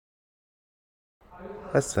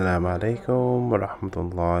Assalamu alaikum wa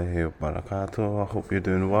rahmatullahi wa barakatuh. I hope you're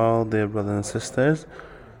doing well, dear brothers and sisters.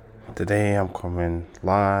 Today I'm coming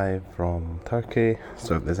live from Turkey,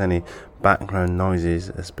 so if there's any background noises,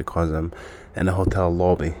 it's because I'm in a hotel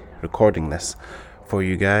lobby recording this for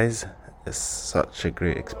you guys. It's such a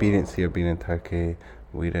great experience here being in Turkey.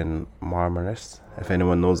 We're in Marmaris, if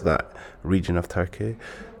anyone knows that region of Turkey.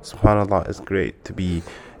 SubhanAllah, it's great to be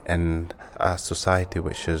in a society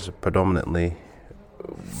which is predominantly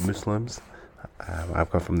Muslims. I've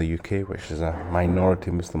come from the UK, which is a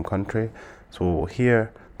minority Muslim country. So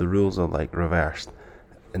here, the rules are like reversed.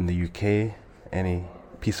 In the UK, any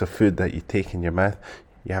piece of food that you take in your mouth,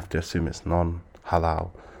 you have to assume it's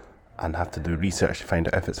non-halal and have to do research to find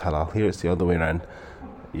out if it's halal. Here, it's the other way around.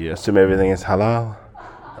 You assume everything is halal,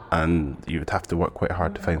 and you would have to work quite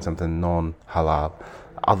hard to find something non-halal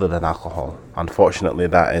other than alcohol. Unfortunately,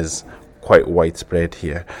 that is quite widespread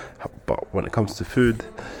here. But when it comes to food,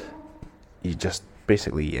 you just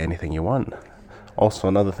basically eat anything you want. Also,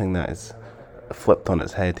 another thing that is flipped on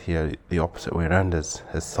its head here, the opposite way around, is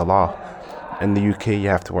salah. In the UK, you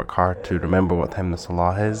have to work hard to remember what time the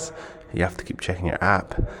salah is. You have to keep checking your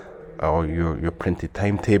app or your printed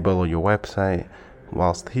timetable or your website.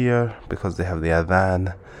 Whilst here, because they have the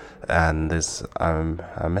adhan and there's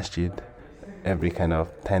a masjid every kind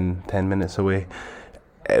of 10 minutes away,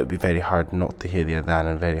 it would be very hard not to hear the adhan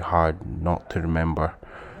and very hard not to remember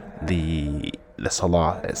the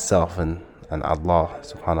salah itself and Allah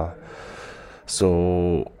subhanahu.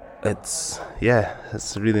 So it's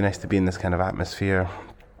really nice to be in this kind of atmosphere.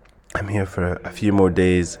 I'm here for a few more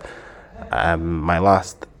days. My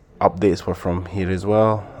last updates were from here as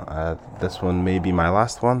well. This one may be my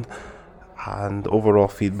last one. And overall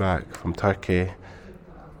feedback from Turkey,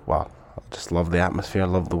 well, I just love the atmosphere,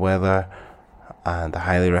 love the weather, and I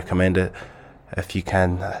highly recommend it. If you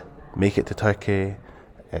can make it to Turkey,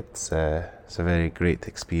 it's a very great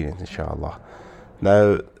experience, inshallah.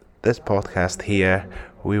 Now, this podcast here,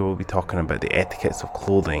 we will be talking about the etiquettes of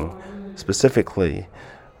clothing, specifically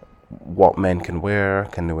what men can wear.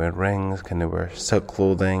 Can they wear rings? Can they wear silk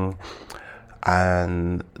clothing?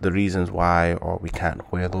 And the reasons why or we can't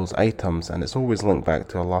wear those items. And it's always linked back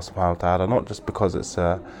to Allah subhanahu wa ta'ala, not just because it's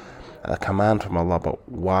a command from Allah, but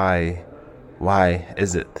why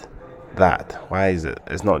is it that? Why is it?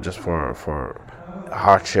 It's not just for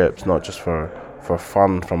hardships, not just for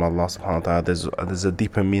fun from Allah subhanahu wa ta'ala. There's a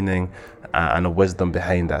deeper meaning and a wisdom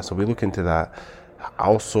behind that. So we look into that.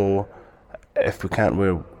 Also, if we can't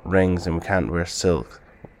wear rings and we can't wear silk,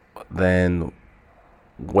 then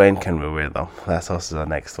when can we wear them? That's also the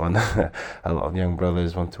next one. A lot of young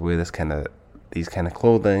brothers want to wear these kind of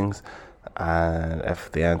clothings, and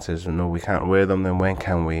if the answer is no, we can't wear them, then when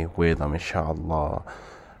can we wear them, inshallah?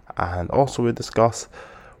 And also we discuss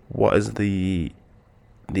what is the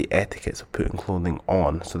etiquettes of putting clothing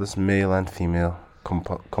on. So this male and female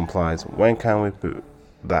complies. When can we put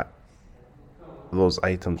those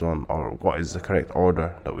items on, or what is the correct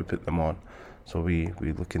order that we put them on? So we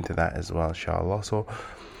look into that as well, inshallah. So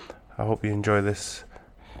I hope you enjoy this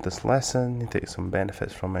lesson, you take some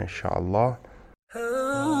benefits from it, inshallah.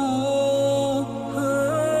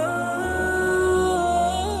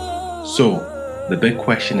 So the big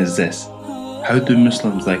question is this: how do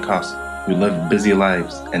Muslims like us, who live busy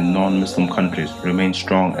lives in non-Muslim countries, remain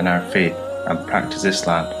strong in our faith and practice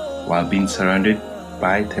Islam while being surrounded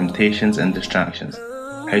by temptations and distractions?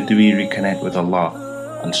 How do we reconnect with Allah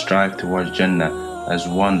and strive towards Jannah as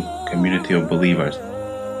one community of believers?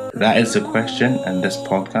 That is the question, and this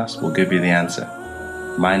podcast will give you the answer.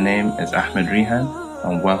 My name is Ahmed Rihan,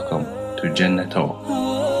 and welcome to Jannah Talk.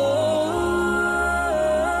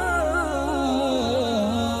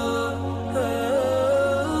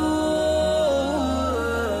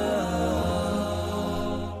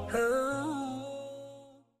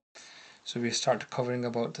 So we start covering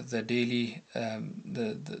about the daily,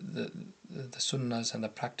 the sunnahs and the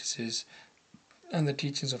practices and the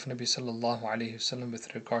teachings of Nabi sallallahu alaihi wasallam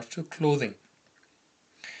with regards to clothing.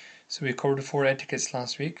 So we covered 4 etiquettes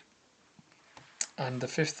last week, and the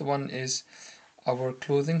 5th one is our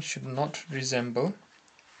clothing should not resemble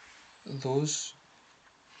those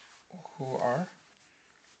who are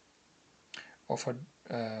of a.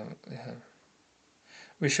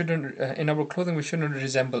 We shouldn't in our clothing we shouldn't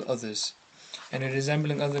resemble others. And in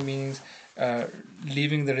resembling other meanings,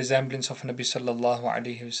 leaving the resemblance of Nabi sallallahu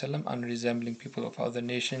alaihi wasallam and resembling people of other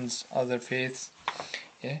nations, other faiths.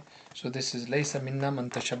 Yeah. So this is laysa minna man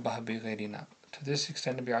tashabbaha bi ghayrina. To this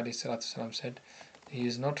extent, Nabi alayhi salatu wasallam said, he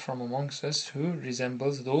is not from amongst us who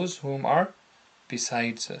resembles those whom are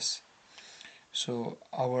besides us. So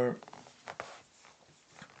our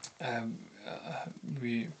um,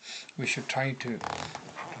 we should try to,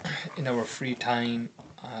 in our free time,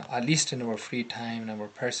 at least in our free time, in our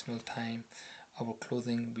personal time, our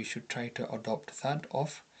clothing, we should try to adopt that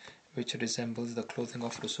of which resembles the clothing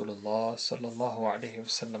of Rasulullah sallallahu alaihi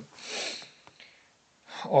wasallam,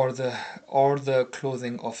 or the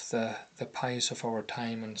clothing of the pious of our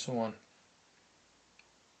time, and so on.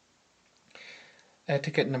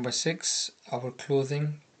 Etiquette number 6: our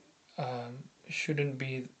clothing shouldn't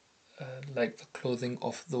be like the clothing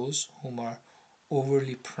of those whom are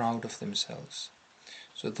overly proud of themselves.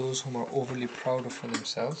 So those whom are overly proud of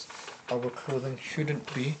themselves, our clothing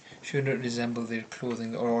shouldn't resemble their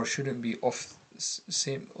clothing, or shouldn't be of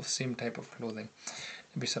same type of clothing.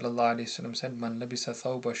 Nabi sallallahu alayhi wasallam said, "Man labisa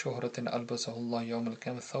thawba shuhratin albasahu Allah yawm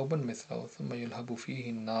al-qiyamah thawban mithlahu thumma yulhabu fihi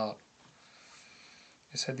an-nar."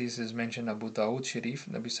 This hadith is mentioned Abu Dawood Sharif.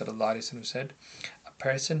 Nabi sallallahu alayhi wasallam said, a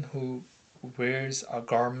person who wears a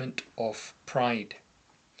garment of pride,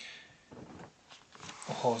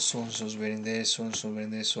 oh, so and so's wearing this, so and so wearing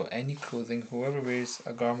this, so any clothing, whoever wears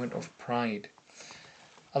a garment of pride,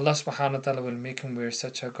 Allah subhanahu wa ta'ala will make him wear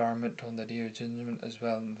such a garment on the day of judgment as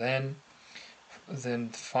well. And then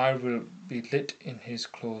fire will be lit in his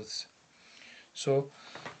clothes. So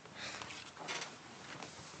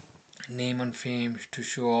name and fame, to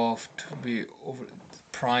show off, to be over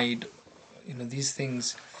pride, these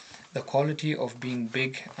things, the quality of being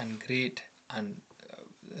big and great, and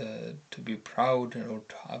to be proud or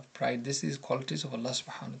to have pride, this is qualities of Allah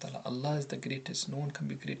subhanahu wa ta'ala. Allah is the greatest. No one can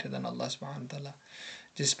be greater than Allah subhanahu wa ta'ala.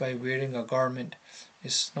 Just by wearing a garment,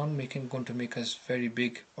 it's not going to make us very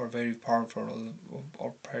big or very powerful,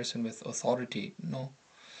 or person with authority. No.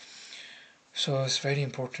 So it's very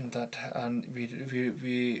important that, and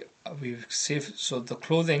we save, so the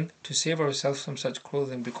clothing, to save ourselves from such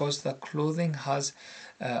clothing, because the clothing has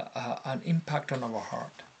an impact on our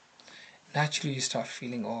heart. Naturally you start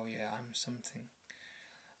feeling, oh yeah, I'm something.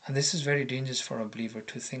 And this is very dangerous for a believer,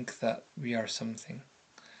 to think that we are something.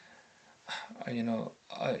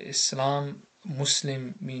 Islam,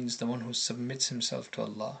 Muslim means the one who submits himself to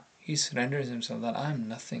Allah. He surrenders himself, that I'm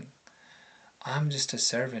nothing. I'm just a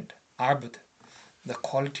servant. Abd. The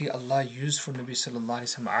quality Allah used for Nabi sallallahu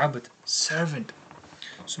alayhi wa sallam, abd, servant.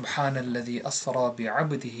 Subhanalladhi asra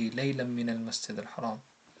bi'abdihi laylan min al-masjid al-haram.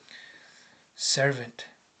 Servant.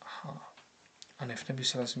 And if Nabi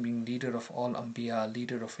sallallahu alayhi wa sallam, being leader of all Anbiya,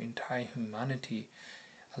 leader of entire humanity,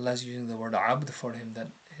 Allah is using the word abd for him, that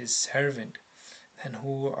his servant, then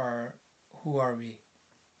who are we?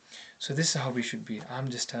 So this is how we should be. I'm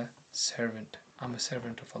just a servant. I'm a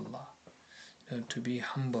servant of Allah. To be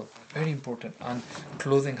humble, very important. And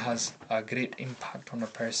clothing has a great impact on a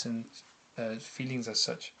person's feelings as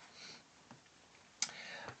such.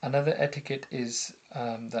 Another etiquette is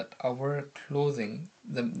that our clothing,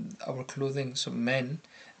 so men,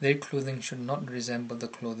 their clothing should not resemble the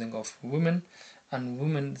clothing of women, and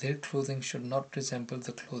women, their clothing should not resemble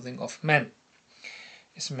the clothing of men.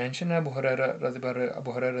 It's mentioned Abu Hurairah radiallahu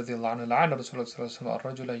anhu, لعن رسول الله صلى الله عليه وسلم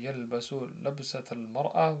الرجل يلبس لبسة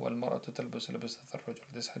المرأة والمرأة تلبس لبسة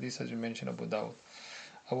الرجل. This hadith has been mentioned Abu Dawud.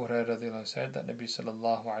 Abu Hurairah radiallahu anhu said that Nabi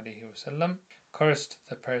sallallahu alayhi wasallam cursed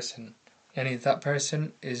the person, and that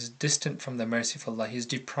person is distant from the mercy of Allah. He is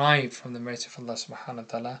deprived from the mercy of Allah subhanahu wa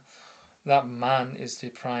ta'ala. That man is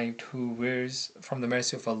deprived who wears from the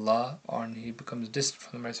mercy of Allah, or he becomes distant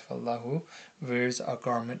from the mercy of Allah, who wears a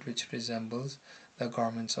garment which resembles the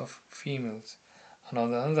garments of females. And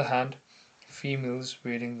on the other hand, females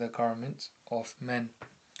wearing the garments of men.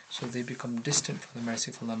 So they become distant from the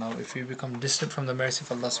mercy of Allah. Now, if we become distant from the mercy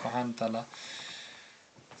of Allah subhanahu wa ta'ala,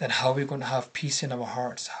 then how are we going to have peace in our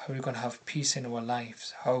hearts? How are we going to have peace in our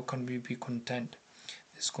lives? How can we be content?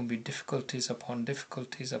 There's going to be difficulties upon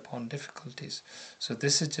difficulties upon difficulties. So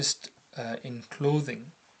this is just in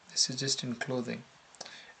clothing. This is just in clothing.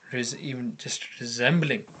 Even just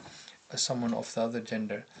resembling someone of the other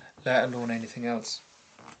gender, let alone anything else.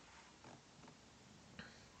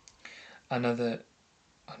 Another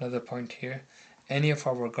point here: any of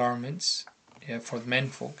our garments, for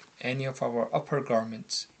menfolk, any of our upper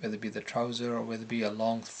garments, whether it be the trouser or whether it be a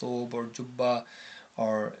long thobe or jubba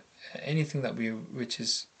or anything which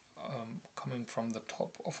is coming from the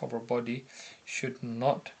top of our body, should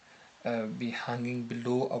not be hanging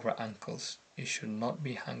below our ankles. It should not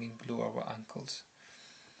be hanging below our ankles.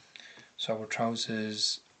 So our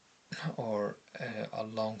trousers or a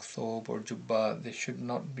long thobe or jubba, they should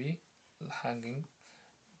not be hanging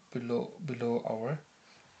below our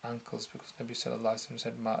ankles, because Nabi sallallahu alaihi wasallam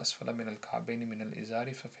said, "Ma asfala min al-ka'bayn min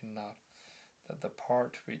al-izari fa fi an-nar," that the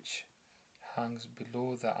part which hangs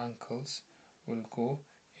below the ankles will go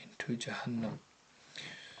into Jahannam.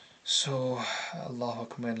 So, Allahu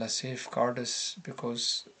Akbar, Allah safeguard us,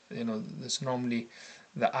 because there's normally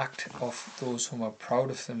the act of those whom are proud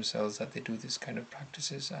of themselves that they do these kind of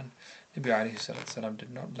practices, and Nabi alayhi salatu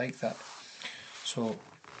did not like that. So,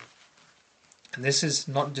 and this is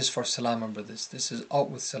not just for salah, remember this. This is out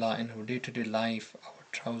with salah in our day-to-day life. Our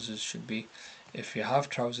trousers should be, if we have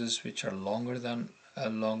trousers which are longer,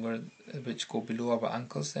 which go below our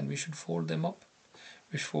ankles, then we should fold them up.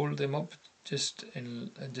 We fold them up just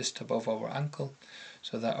above our ankle,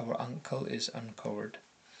 so that our ankle is uncovered.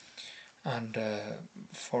 And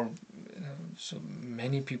so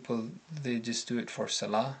many people, they just do it for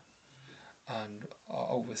salah, and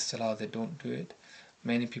out with salah they don't do it.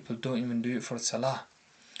 Many people don't even do it for salah.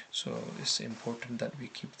 So it's important that we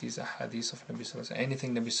keep these ahadith of Nabi Sallallahu Alaihi Wasallam.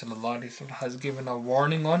 Anything Nabi Sallallahu Alaihi Wasallam has given a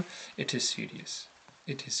warning on, it is serious.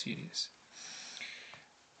 It is serious.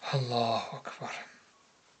 Allahu Akbar.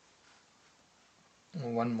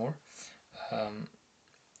 One more.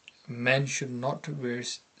 Men should not wear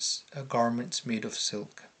garments made of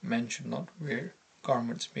silk. Men should not wear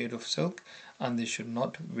garments made of silk, and they should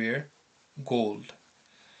not wear gold.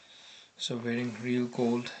 So wearing real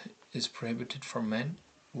gold is prohibited for men.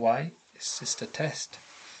 Why? It's just a test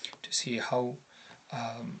to see how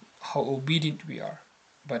obedient we are.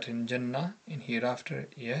 But in Jannah, in hereafter,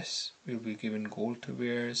 yes, we'll be given gold to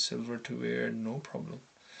wear, silver to wear, no problem.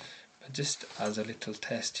 But just as a little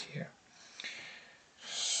test here.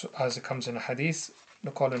 So as it comes in a hadith,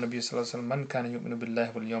 قال النبي صلى الله عليه وسلم من كان يؤمن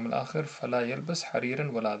بالله واليوم الآخر فلا يلبس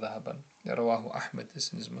حريرا ولا ذهبا. رواه Ahmed.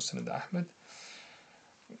 This is Musnad Ahmed.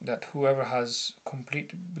 That whoever has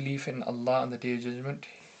complete belief in Allah and the Day of Judgment,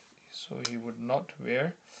 so he would not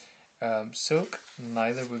wear silk,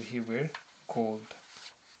 neither will he wear gold.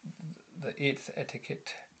 The 8th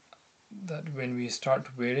etiquette, that when we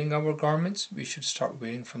start wearing our garments, we should start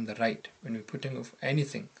wearing from the right. When we're putting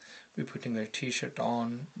anything, we're putting a t-shirt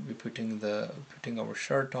on, we're putting our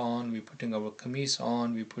shirt on, we're putting our kameez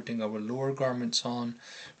on, we're putting our lower garments on,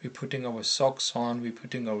 we're putting our socks on, we're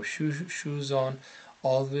putting our shoes on.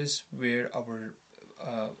 Always wear our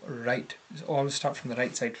right. Always start from the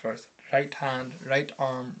right side first. Right hand, right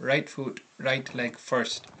arm, right foot, right leg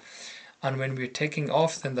first. And when we're taking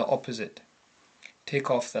off, then the opposite. Take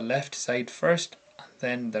off the left side first, and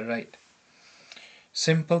then the right.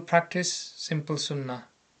 Simple practice, simple sunnah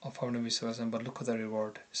of our Nabi Sallallahu Alaihi Wasallam, but look at the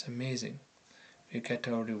reward. It's amazing. We get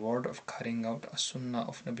a reward of carrying out a sunnah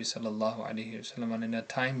of Nabi Sallallahu Alaihi Wasallam. And in a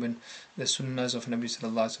time when the sunnahs of Nabi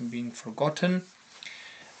Sallallahu Alaihi Wasallam being forgotten,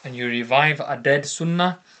 and you revive a dead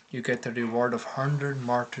sunnah, you get the reward of 100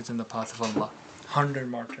 martyrs in the path of Allah. 100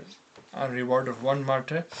 martyrs. A reward of one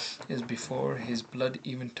martyr is before his blood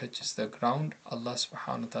even touches the ground, Allah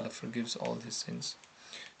subhanahu wa ta'ala forgives all his sins.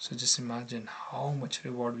 So just imagine how much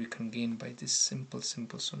reward we can gain by these simple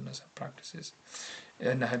sunnahs and practices.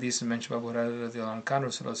 In the hadith is mentioned by Abu Hurairah radiallahu anhu,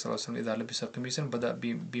 Rasulullah sallallahu alaihi wasallam idha labisa qamisan bada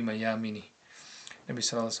bima yamini. Nabi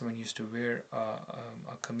sallallahu alaihi wasallam used to wear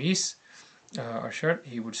a kameez, a shirt,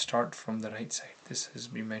 he would start from the right side. This has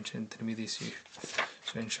been mentioned in Tirmidhi Sahih.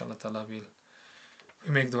 So inshallah ta'ala we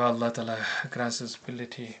make dua Allah ta'ala grants us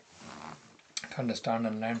ability to understand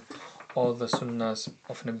and learn all the sunnahs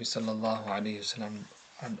of Nabi sallallahu alayhi wasallam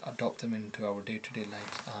and adopt them into our day-to-day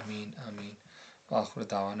lives. Ameen, ameen. Wa akhiru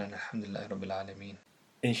da'wana alhamdulillahi rabbil alameen.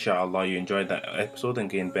 Inshallah you enjoyed that episode and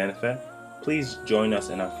gained benefit. Please join us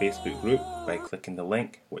in our Facebook group by clicking the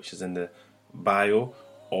link which is in the bio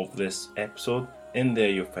of this episode. In there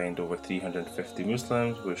you'll find over 350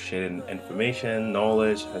 Muslims. We're sharing information,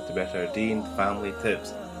 knowledge, how to better our deen, family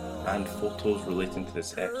tips and photos relating to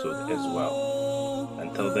this episode as well.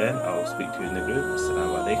 Until then, I will speak to you in the group.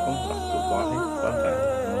 Assalamu alaikum wa rahmatullahi wa barakatuh.